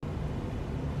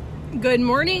Good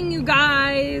morning, you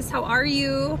guys. How are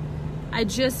you? I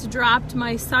just dropped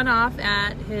my son off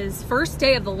at his first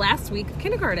day of the last week of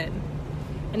kindergarten.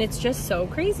 And it's just so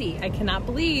crazy. I cannot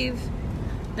believe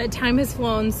that time has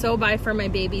flown so by for my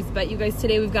babies. But you guys,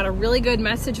 today we've got a really good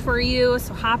message for you.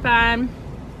 So hop on,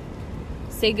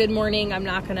 say good morning. I'm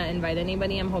not going to invite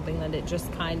anybody. I'm hoping that it just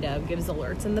kind of gives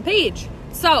alerts in the page.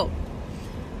 So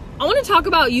I want to talk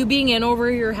about you being in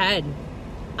over your head.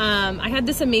 I had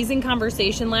this amazing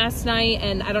conversation last night,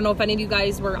 and I don't know if any of you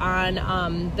guys were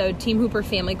on the Team Hooper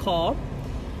family call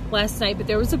last night, but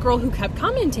there was a girl who kept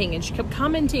commenting, and she kept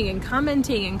commenting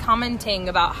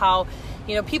about how,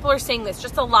 you know, people are saying this,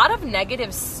 just a lot of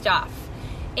negative stuff.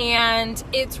 And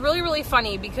it's really, really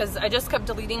funny because I just kept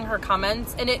deleting her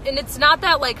comments, and it's not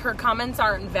that like her comments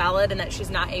aren't valid and that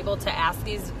she's not able to ask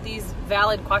these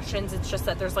valid questions. It's just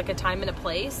that there's like a time and a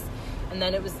place. And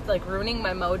then it was like ruining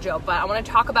my mojo. But I want to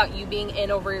talk about you being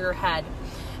in over your head,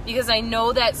 because I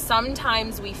know that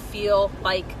sometimes we feel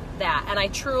like that. And I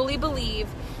truly believe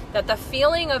that the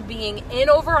feeling of being in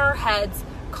over our heads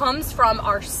comes from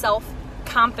our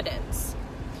self-confidence.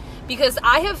 Because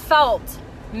I have felt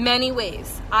many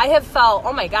ways. I have felt,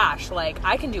 oh my gosh, like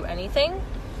I can do anything.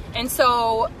 And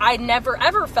so I never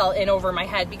ever felt in over my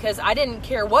head because I didn't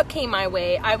care what came my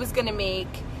way. I was going to make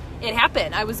it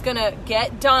happened. I was going to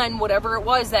get done whatever it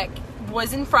was that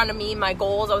was in front of me, my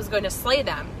goals. I was going to slay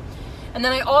them. And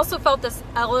then I also felt this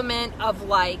element of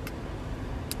like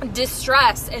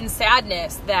distress and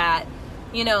sadness that,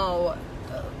 you know,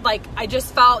 like I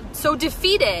just felt so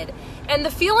defeated. And the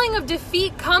feeling of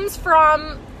defeat comes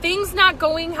from things not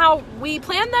going how we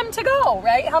planned them to go,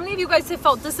 right? How many of you guys have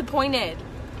felt disappointed?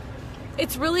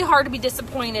 It's really hard to be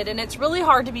disappointed, and it's really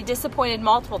hard to be disappointed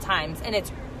multiple times. And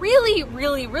it's really,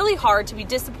 really, really hard to be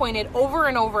disappointed over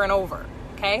and over and over,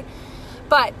 okay?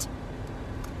 But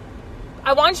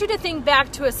I want you to think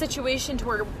back to a situation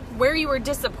where you were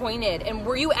disappointed, and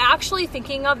were you actually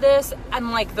thinking of this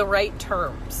in like the right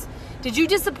terms? Did you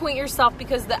disappoint yourself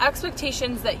because the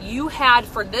expectations that you had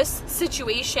for this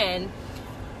situation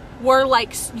were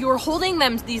like, you were holding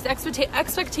them, these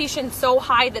expectations so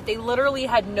high that they literally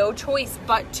had no choice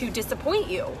but to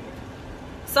disappoint you?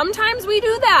 Sometimes we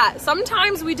do that.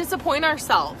 Sometimes we disappoint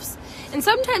ourselves. And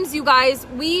sometimes, you guys,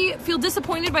 we feel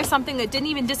disappointed by something that didn't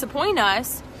even disappoint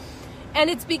us. And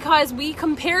it's because we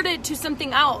compared it to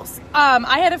something else.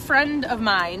 I had a friend of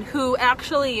mine who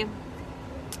actually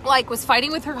like was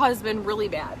fighting with her husband really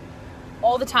bad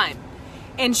all the time.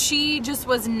 And she just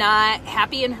was not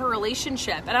happy in her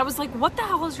relationship. And I was like, what the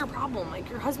hell is your problem? Like,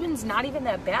 your husband's not even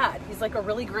that bad. He's like a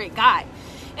really great guy.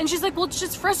 And she's like, well, it's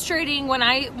just frustrating when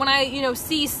I, you know,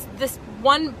 see this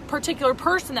one particular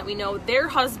person that we know, their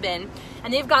husband,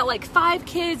 and they've got like 5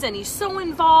 kids, and he's so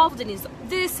involved, and he's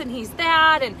this and he's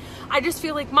that. And I just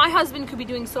feel like my husband could be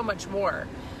doing so much more.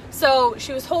 So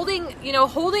she was holding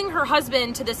her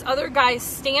husband to this other guy's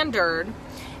standard.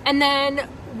 And then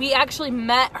we actually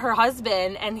met her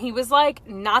husband, and he was like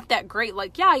not that great.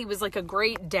 Like, yeah, he was like a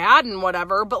great dad and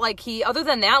whatever, but like other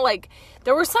than that, like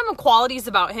there were some qualities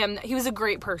about him. He was a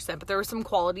great person, but there were some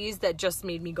qualities that just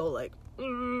made me go like,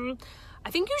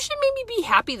 I think you should maybe be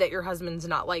happy that your husband's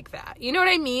not like that. You know what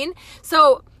I mean?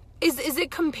 So is it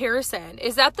comparison?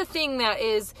 Is that the thing that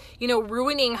is, you know,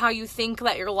 ruining how you think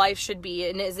that your life should be?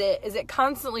 And is it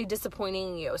constantly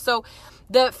disappointing you? So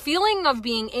the feeling of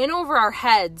being in over our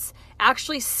heads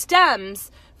actually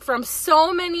stems from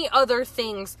so many other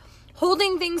things,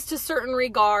 holding things to certain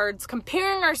regards,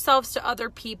 comparing ourselves to other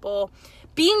people,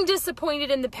 being disappointed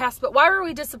in the past. But why were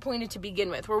we disappointed to begin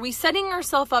with? Were we setting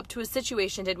ourselves up to a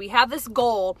situation? Did we have this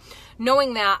goal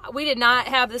knowing that we did not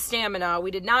have the stamina, we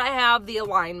did not have the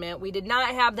alignment, we did not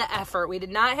have the effort, we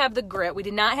did not have the grit, we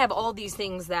did not have all these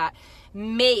things that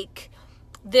make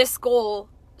this goal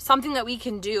something that we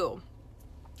can do?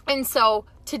 And so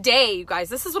today, you guys,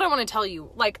 this is what I want to tell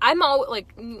you. Like, I'm all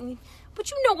like,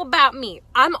 what you know about me,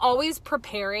 I'm always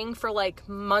preparing for like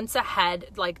months ahead,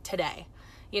 like today.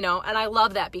 You know, and I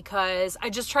love that because I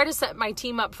just try to set my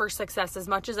team up for success as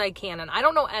much as I can. And I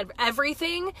don't know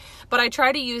everything, but I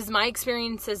try to use my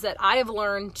experiences that I have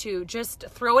learned to just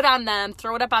throw it up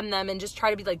on them, and just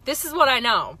try to be like, this is what I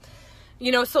know.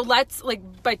 You know, so let's,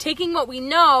 like, by taking what we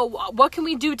know, what can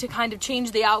we do to kind of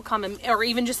change the outcome, or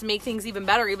even just make things even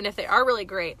better, even if they are really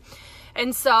great.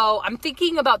 And so I'm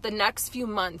thinking about the next few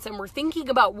months, and we're thinking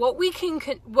about what we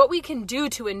can do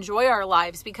to enjoy our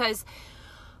lives, because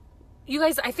you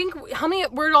guys, I think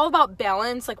we're all about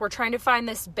balance. Like, we're trying to find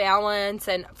this balance.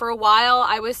 And for a while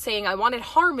I was saying I wanted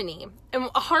harmony, and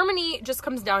harmony just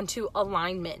comes down to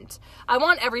alignment. I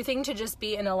want everything to just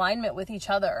be in alignment with each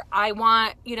other. I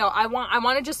want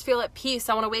to just feel at peace.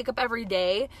 I want to wake up every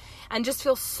day and just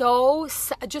feel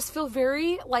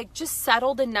very like just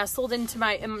settled and nestled into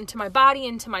my body,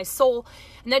 into my soul.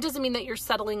 And that doesn't mean that you're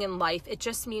settling in life. It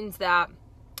just means that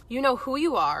you know who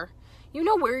you are, you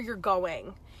know where you're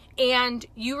going. And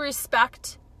you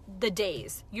respect the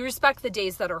days. You respect the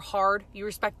days that are hard. You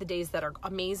respect the days that are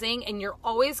amazing. And you're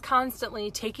always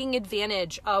constantly taking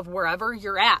advantage of wherever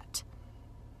you're at.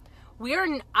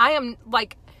 And I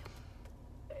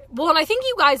think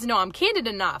you guys know I'm candid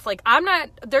enough. Like,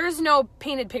 there's no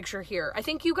painted picture here. I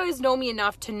think you guys know me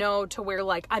enough to know to where,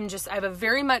 like, I have a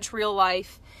very much real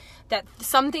life, that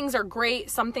some things are great,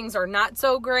 some things are not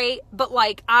so great. But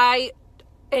like,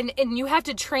 And you have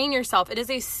to train yourself. It is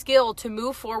a skill to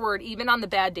move forward even on the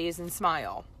bad days and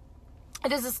smile.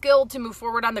 It is a skill to move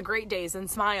forward on the great days and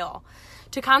smile,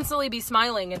 to constantly be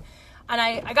smiling. And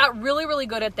I got really, really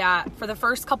good at that for the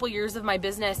first couple years of my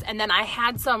business. And then I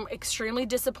had some extremely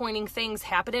disappointing things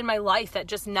happen in my life that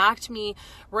just knocked me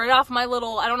right off my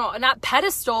little, I don't know, not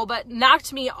pedestal, but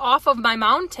knocked me off of my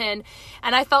mountain.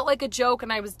 And I felt like a joke,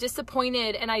 and I was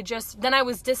disappointed. And then I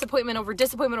was disappointment over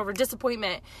disappointment over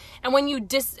disappointment. And when you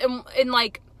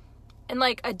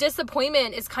a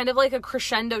disappointment is kind of like a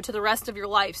crescendo to the rest of your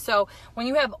life. So when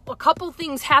you have a couple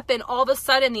things happen, all of a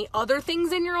sudden the other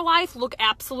things in your life look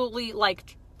absolutely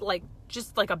like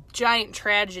just like a giant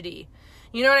tragedy.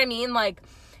 You know what I mean? Like,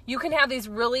 you can have these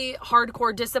really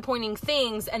hardcore disappointing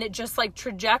things, and it just like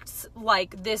trajects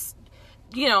like this,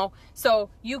 so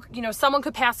someone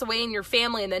could pass away in your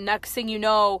family, and the next thing you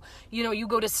know, you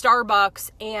go to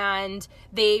Starbucks and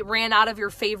they ran out of your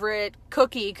favorite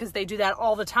cookie, because they do that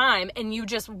all the time, and you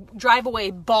just drive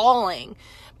away bawling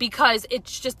because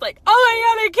it's just like, oh my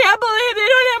God, I can't believe they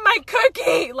don't have my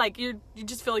cookie. Like, you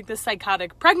just feel like this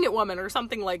psychotic pregnant woman or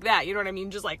something like that. You know what I mean?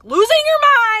 Just like losing your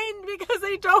mind because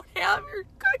they don't have your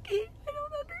cookie. I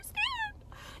don't understand.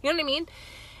 You know what I mean?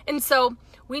 And so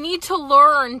we need to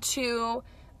learn to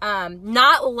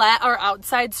not let our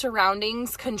outside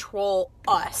surroundings control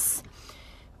us.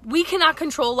 We cannot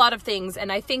control a lot of things,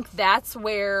 and I think that's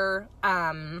where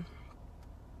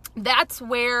this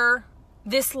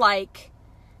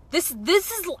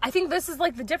is, I think this is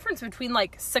like the difference between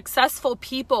like successful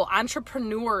people,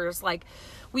 entrepreneurs. Like,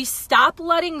 we stop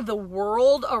letting the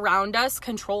world around us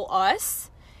control us,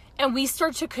 and we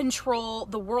start to control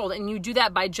the world. And you do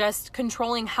that by just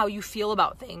controlling how you feel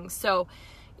about things. So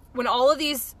when all of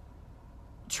these,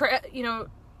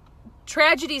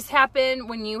 tragedies happen,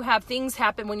 when you have things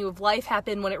happen, when you have life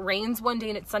happen, when it rains one day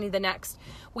and it's sunny the next,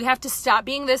 we have to stop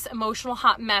being this emotional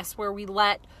hot mess where we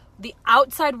let the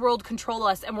outside world control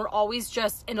us, and we're always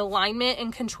just in alignment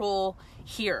and control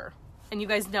here. And you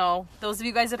guys know, those of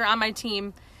you guys that are on my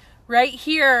team, right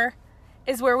here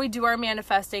is where we do our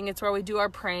manifesting. It's where we do our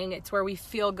praying. It's where we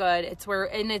feel good.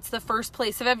 And it's the first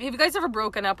place. Have you guys ever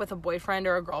broken up with a boyfriend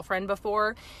or a girlfriend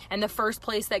before? And the first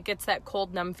place that gets that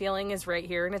cold, numb feeling is right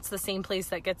here. And it's the same place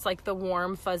that gets like the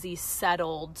warm, fuzzy,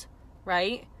 settled,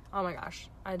 right? Oh my gosh,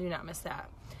 I do not miss that.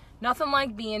 Nothing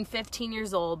like being 15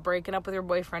 years old, breaking up with your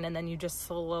boyfriend, and then you just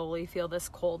slowly feel this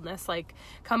coldness like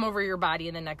come over your body,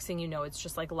 and the next thing you know, it's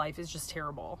just like life is just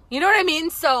terrible. You know what I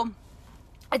mean? So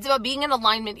it's about being in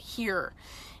alignment here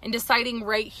and deciding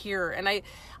right here. And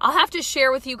I'll have to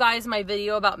share with you guys my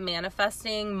video about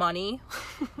manifesting money.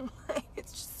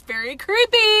 It's just very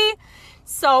creepy.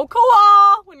 So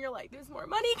cool when you're like, there's more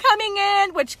money coming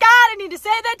in, which, God, I need to say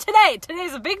that today.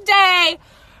 Today's a big day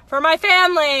for my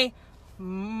family.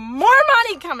 More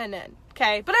money coming in.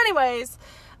 Okay. But anyways,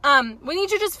 we need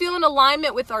to just feel in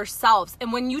alignment with ourselves.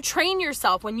 And when you train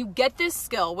yourself, when you get this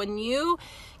skill, when you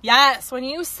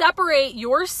separate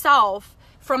yourself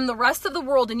from the rest of the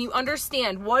world, and you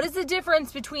understand what is the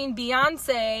difference between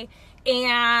Beyonce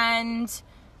and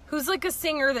who's like a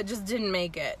singer that just didn't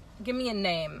make it. Give me a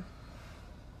name.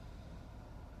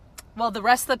 Well, the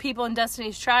rest of the people in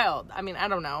Destiny's Child. I mean, I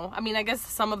don't know. I mean, I guess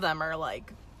some of them are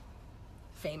like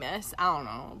famous. I don't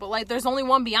know. But like, there's only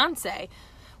one Beyonce.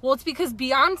 Well, it's because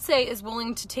Beyonce is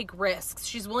willing to take risks.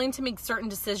 She's willing to make certain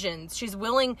decisions. She's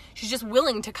just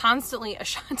willing to constantly,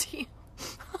 Ashanti.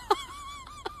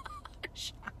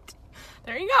 Ashanti.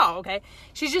 There you go. Okay.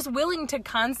 She's just willing to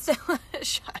constantly,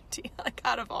 Ashanti, like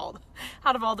out of all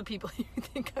the people you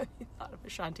think of, you thought of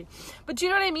Ashanti. But do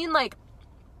you know what I mean? Like,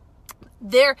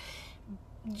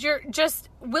 you're just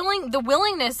the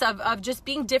willingness of just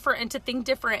being different and to think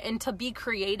different and to be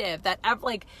creative. That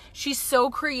like she's so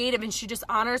creative and she just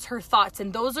honors her thoughts,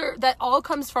 and that all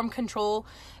comes from control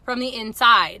from the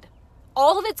inside.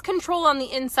 All of it's control on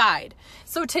the inside.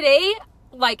 So today,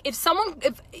 like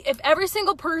if every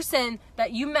single person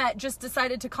that you met just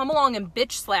decided to come along and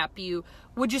bitch slap you,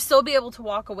 would you still be able to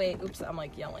walk away? Oops, I'm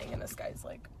like yelling and this guy's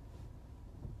like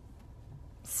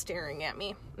staring at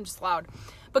me. I'm just loud.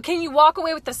 But can you walk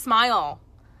away with a smile?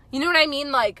 You know what I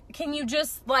mean? Like, can you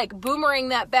just like boomerang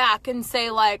that back and say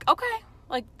like, okay,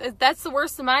 like that's the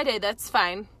worst of my day. That's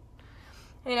fine.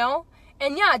 You know?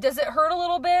 And yeah, does it hurt a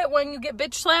little bit when you get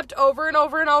bitch slapped over and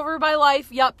over and over by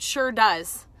life? Yup, sure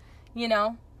does. You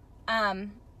know?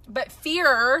 But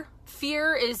fear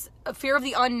is a fear of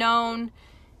the unknown.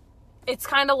 It's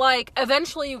kind of like,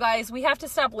 eventually, you guys, we have to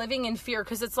stop living in fear,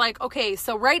 because it's like, okay,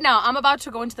 so right now, I'm about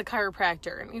to go into the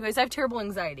chiropractor. You guys, I have terrible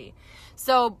anxiety.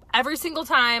 So every single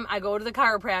time I go to the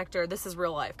chiropractor, this is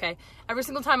real life, okay? Every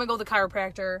single time I go to the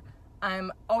chiropractor,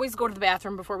 I'm always go to the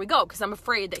bathroom before we go, because I'm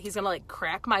afraid that he's going to, like,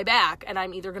 crack my back, and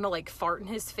I'm either going to, like, fart in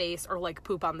his face or, like,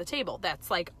 poop on the table. That's,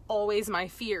 like, always my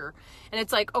fear. And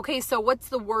it's like, okay, so what's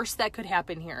the worst that could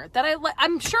happen here? That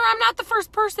I'm sure I'm not the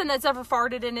first person that's ever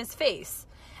farted in his face.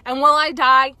 And will I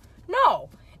die? No.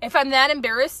 If I'm that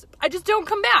embarrassed, I just don't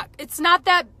come back. It's not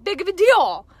that big of a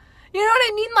deal. You know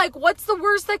what I mean? Like, what's the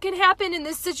worst that can happen in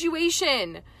this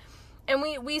situation? And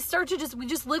we start to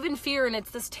just live in fear, and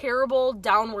it's this terrible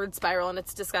downward spiral, and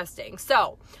it's disgusting.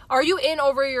 So, are you in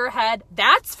over your head?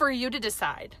 That's for you to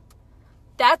decide.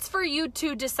 That's for you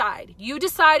to decide. You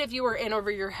decide if you are in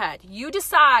over your head. You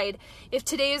decide if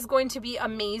today is going to be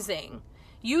amazing.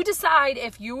 You decide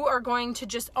if you are going to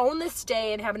just own this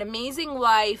day and have an amazing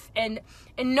life. And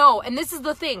no, and this is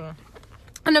the thing.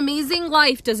 An amazing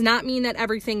life does not mean that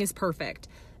everything is perfect.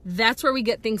 That's where we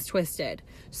get things twisted.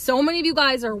 So many of you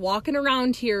guys are walking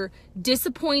around here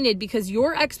disappointed because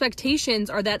your expectations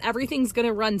are that everything's going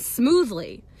to run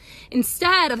smoothly,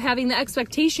 instead of having the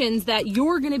expectations that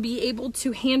you're going to be able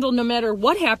to handle no matter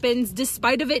what happens,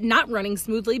 despite of it not running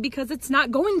smoothly, because it's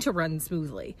not going to run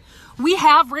smoothly. We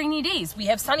have rainy days. We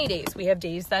have sunny days. We have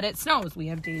days that it snows. We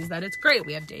have days that it's great.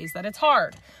 We have days that it's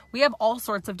hard. We have all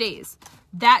sorts of days.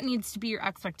 That needs to be your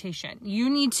expectation. You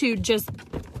need to just,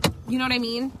 you know what I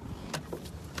mean?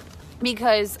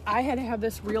 Because I had to have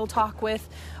this real talk with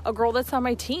a girl that's on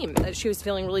my team that she was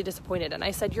feeling really disappointed. And I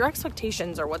said, your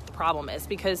expectations are what the problem is,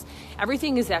 because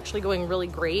everything is actually going really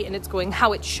great and it's going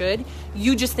how it should.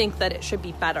 You just think that it should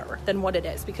be better than what it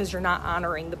is because you're not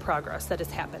honoring the progress that has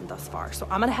happened thus far. So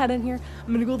I'm going to head in here. I'm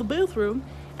going to go to the bathroom,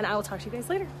 and I will talk to you guys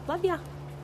later. Love ya.